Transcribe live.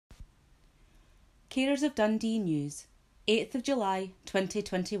Carers of Dundee News, 8th of July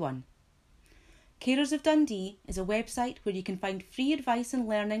 2021. Carers of Dundee is a website where you can find free advice and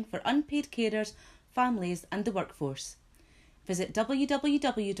learning for unpaid carers, families and the workforce. Visit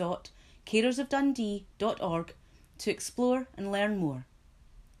www.carersofdundee.org to explore and learn more.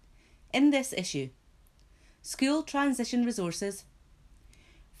 In this issue, school transition resources,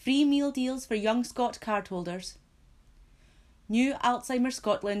 free meal deals for young Scot cardholders, new Alzheimer's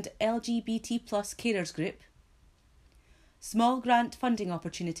Scotland LGBT+ carers group, small grant funding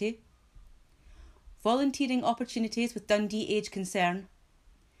opportunity, volunteering opportunities with Dundee Age Concern,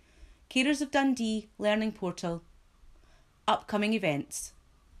 Carers of Dundee Learning Portal, upcoming events.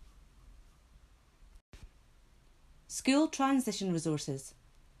 School transition resources.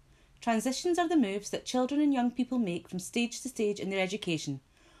 Transitions are the moves that children and young people make from stage to stage in their education.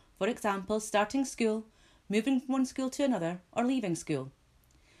 For example, starting school, moving from one school to another, or leaving school.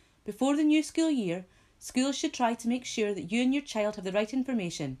 Before the new school year, schools should try to make sure that you and your child have the right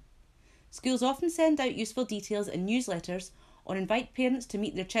information. Schools often send out useful details in newsletters or invite parents to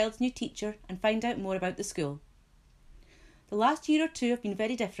meet their child's new teacher and find out more about the school. The last year or two have been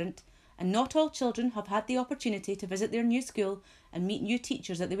very different, and not all children have had the opportunity to visit their new school and meet new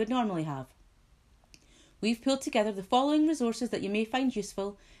teachers that they would normally have. We've pulled together the following resources that you may find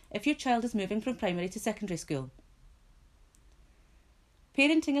useful if your child is moving from primary to secondary school.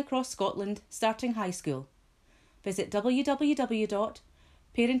 Parenting Across Scotland, starting high school. Visit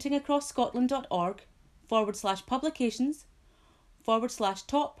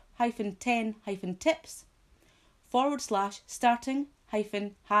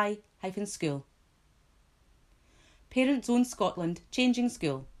Parent Zone Scotland, changing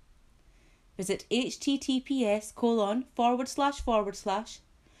school. Visit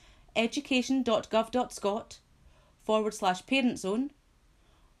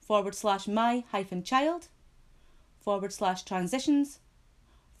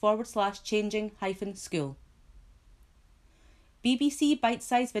BBC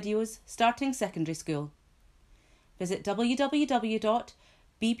Bite-Size Videos, starting secondary school. Visit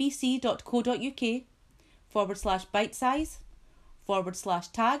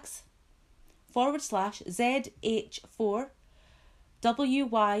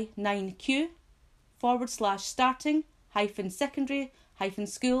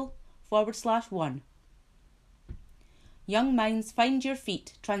Young Minds Find Your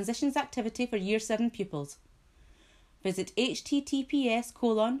Feet, transitions activity for Year 7 pupils. Visit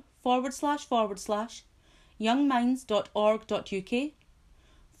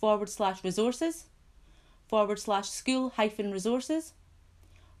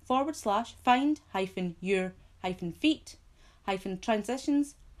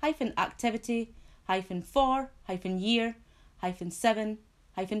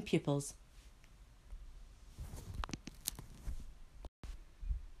pupils.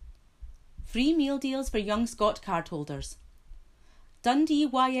 Free meal deals for young Scot cardholders. Dundee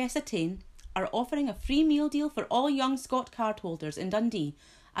YS Attain are offering a free meal deal for all young Scot cardholders in Dundee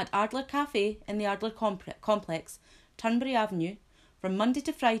at Ardler Cafe in the Ardler Complex, Turnberry Avenue, from Monday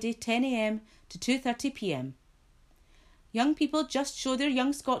to Friday 10 a.m. to 2:30 p.m. Young people just show their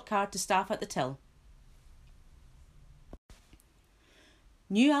young Scot card to staff at the till.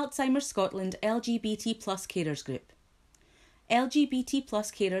 New Alzheimer's Scotland LGBT+ carers group.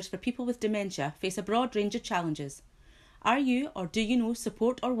 LGBT+ carers for people with dementia face a broad range of challenges. Are you or do you know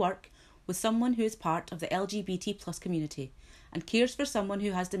support or work with someone who is part of the LGBT+ community and cares for someone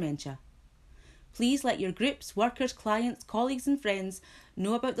who has dementia? Please let your groups, workers, clients, colleagues and friends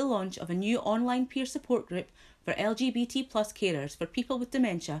know about the launch of a new online peer support group for LGBT+ carers for people with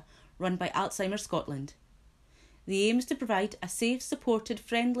dementia run by Alzheimer's Scotland. The aim is to provide a safe, supported,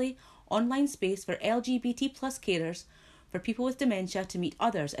 friendly online space for LGBT+ carers for people with dementia to meet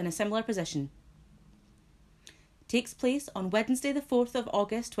others in a similar position. It takes place on Wednesday the 4th of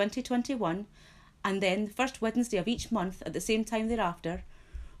August 2021 and then the first Wednesday of each month at the same time thereafter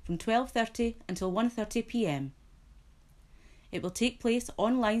from 12:30 until 1:30 p.m. It will take place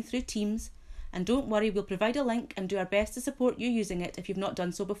online through Teams, and don't worry, we'll provide a link and do our best to support you using it if you've not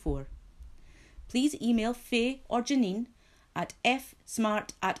done so before. Please email Faye or Janine at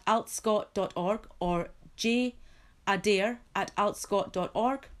fsmart@altscot.org or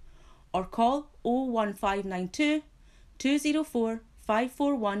jadair@altscot.org or call 01592 204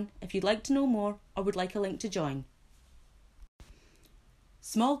 541 if you'd like to know more or would like a link to join.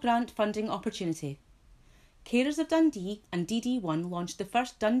 Small grant funding opportunity. Carers of Dundee and DD1 launched the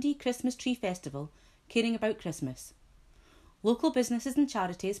first Dundee Christmas Tree Festival, caring about Christmas. Local businesses and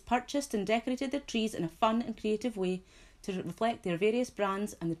charities purchased and decorated their trees in a fun and creative way to reflect their various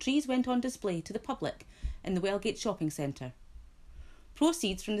brands, and the trees went on display to the public in the Wellgate Shopping Centre.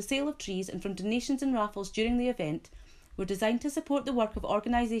 Proceeds from the sale of trees and from donations and raffles during the event were designed to support the work of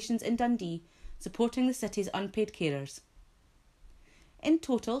organisations in Dundee supporting the city's unpaid carers. In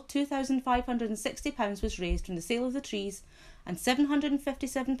total, £2,560 was raised from the sale of the trees and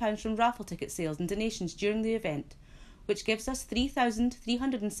 £757 from raffle ticket sales and donations during the event, which gives us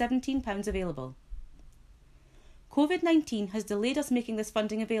 £3,317 available. COVID-19 has delayed us making this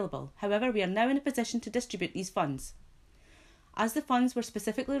funding available. However, we are now in a position to distribute these funds. As the funds were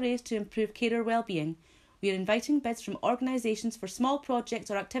specifically raised to improve carer well-being, we are inviting bids from organisations for small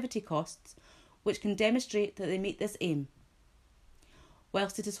projects or activity costs which can demonstrate that they meet this aim.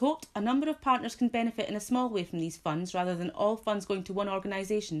 Whilst it is hoped a number of partners can benefit in a small way from these funds rather than all funds going to one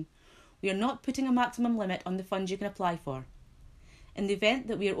organisation, we are not putting a maximum limit on the funds you can apply for. In the event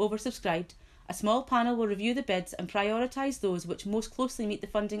that we are oversubscribed, a small panel will review the bids and prioritise those which most closely meet the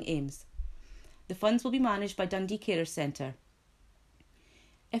funding aims. The funds will be managed by Dundee Carers Centre.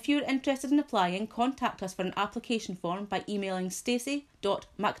 If you are interested in applying, contact us for an application form by emailing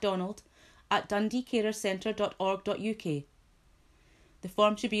stacey.macdonald@dundeecarerscentre.org.uk. The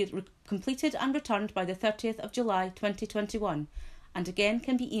form should be completed and returned by the 30th of July 2021 and again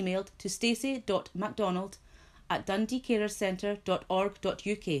can be emailed to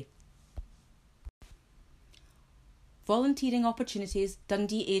stacey.macdonald@dundeecarerscentre.org.uk. Volunteering opportunities,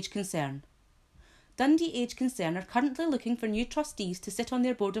 Dundee Age Concern. Dundee Age Concern are currently looking for new trustees to sit on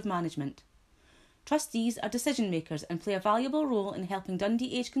their board of management. Trustees are decision makers and play a valuable role in helping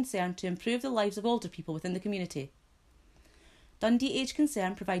Dundee Age Concern to improve the lives of older people within the community. Dundee Age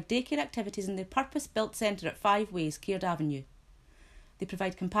Concern provide daycare activities in their purpose-built centre at 5 Ways, Caird Avenue. They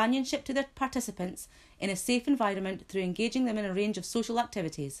provide companionship to their participants in a safe environment through engaging them in a range of social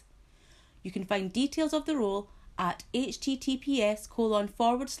activities. You can find details of the role at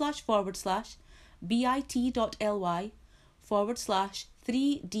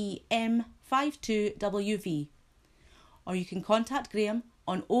https://bit.ly/3dm52wv, or you can contact Graham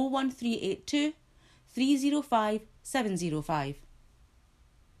on 01382 305 705.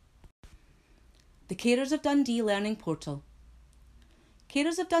 The Carers of Dundee Learning Portal.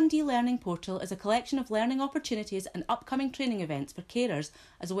 Carers of Dundee Learning Portal is a collection of learning opportunities and upcoming training events for carers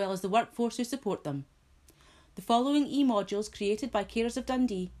as well as the workforce who support them. The following e-modules created by Carers of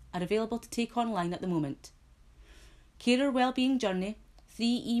Dundee are available to take online at the moment. Carer Wellbeing Journey,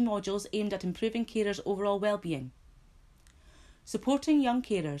 3 e-modules aimed at improving carers' overall well-being. Supporting Young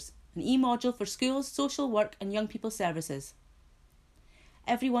Carers, an e-module for schools, social work and young people services.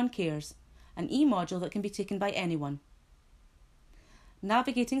 Everyone Cares, an e-module that can be taken by anyone.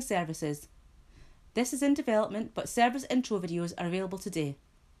 Navigating Services. This is in development, but service intro videos are available today.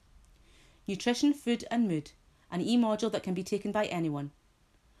 Nutrition, Food and Mood, an e-module that can be taken by anyone.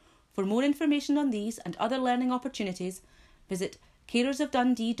 For more information on these and other learning opportunities, visit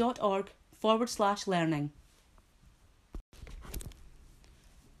carersofdundee.org/learning.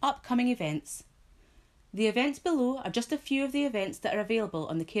 Upcoming events. The events below are just a few of the events that are available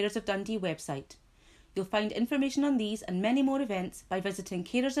on the Carers of Dundee website. You'll find information on these and many more events by visiting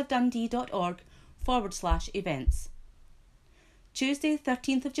carersofdundee.org/events. Tuesday,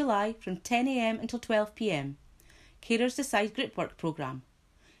 13th of July from 10 a.m. until 12 p.m. Carers Decide Group Work Programme.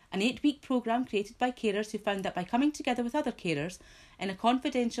 An 8-week programme created by carers who found that by coming together with other carers in a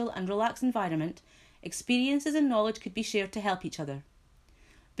confidential and relaxed environment, experiences and knowledge could be shared to help each other.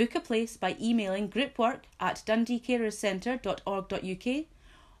 Book a place by emailing groupwork@dundeecarerscentre.org.uk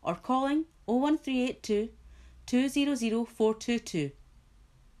or calling 01382 200 422.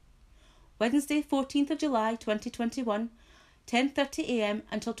 Wednesday, 14th of July 2021, 10:30 a.m.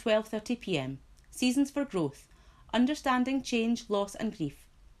 until 12:30 p.m. Seasons for Growth, Understanding Change, Loss and Grief.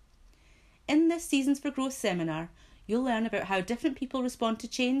 In this Seasons for Growth seminar, you'll learn about how different people respond to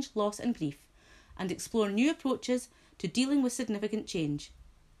change, loss and grief, and explore new approaches to dealing with significant change.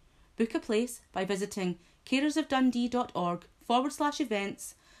 Book a place by visiting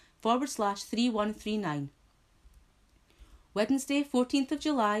carersofdundee.org/events/3139. Wednesday, 14th of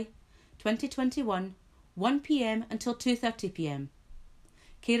July 2021, 1 p.m. until 2:30 p.m.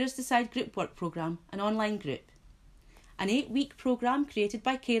 Carers Decide Group Work Programme, an online group. An 8-week programme created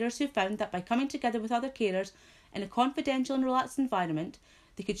by carers who found that by coming together with other carers in a confidential and relaxed environment,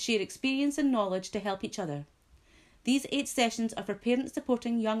 they could share experience and knowledge to help each other. These 8 sessions are for parents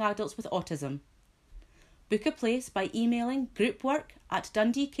supporting young adults with autism. Book a place by emailing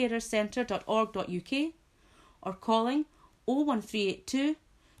groupwork@dundeecarerscentre.org.uk or calling 01382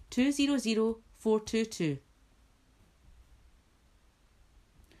 200 422.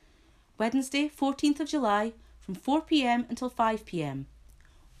 Wednesday, 14th of July from 4 p.m. until 5 p.m.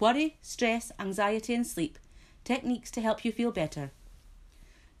 Worry, stress, anxiety and sleep. Techniques to help you feel better.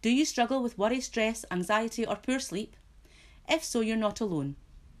 Do you struggle with worry, stress, anxiety or poor sleep? If so, you're not alone.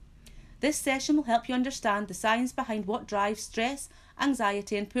 This session will help you understand the science behind what drives stress,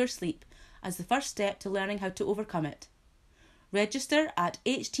 anxiety and poor sleep as the first step to learning how to overcome it. Register at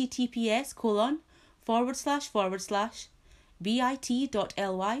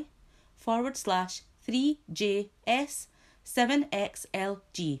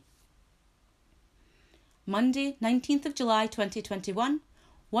Monday, 19th of July 2021,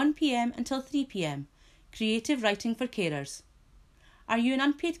 1 p.m. until 3 p.m. Creative Writing for Carers. Are you an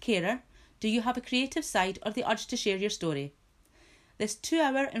unpaid carer? Do you have a creative side or the urge to share your story? This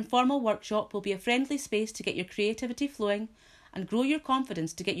 2-hour informal workshop will be a friendly space to get your creativity flowing and grow your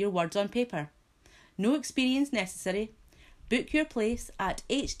confidence to get your words on paper. No experience necessary. Book your place at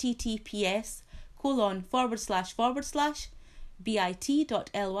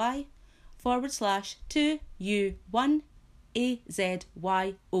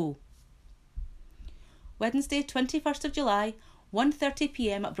Wednesday, 21st of July, 1:30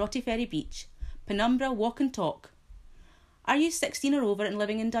 p.m. at Broughty Ferry Beach, Penumbra Walk and Talk. Are you 16 or over and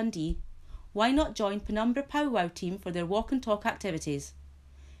living in Dundee? Why not join Penumbra Powwow team for their walk and talk activities?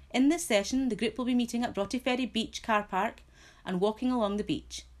 In this session, the group will be meeting at Broughty Ferry Beach car park and walking along the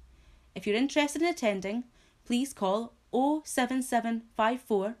beach. If you're interested in attending, please call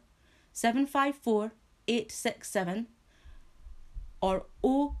 07754 754 867 or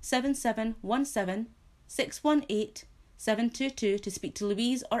 07717 618 722 to speak to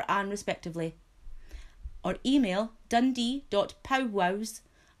Louise or Anne respectively, or email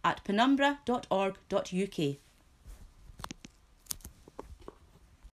dundee.powwows@penumbra.org.uk.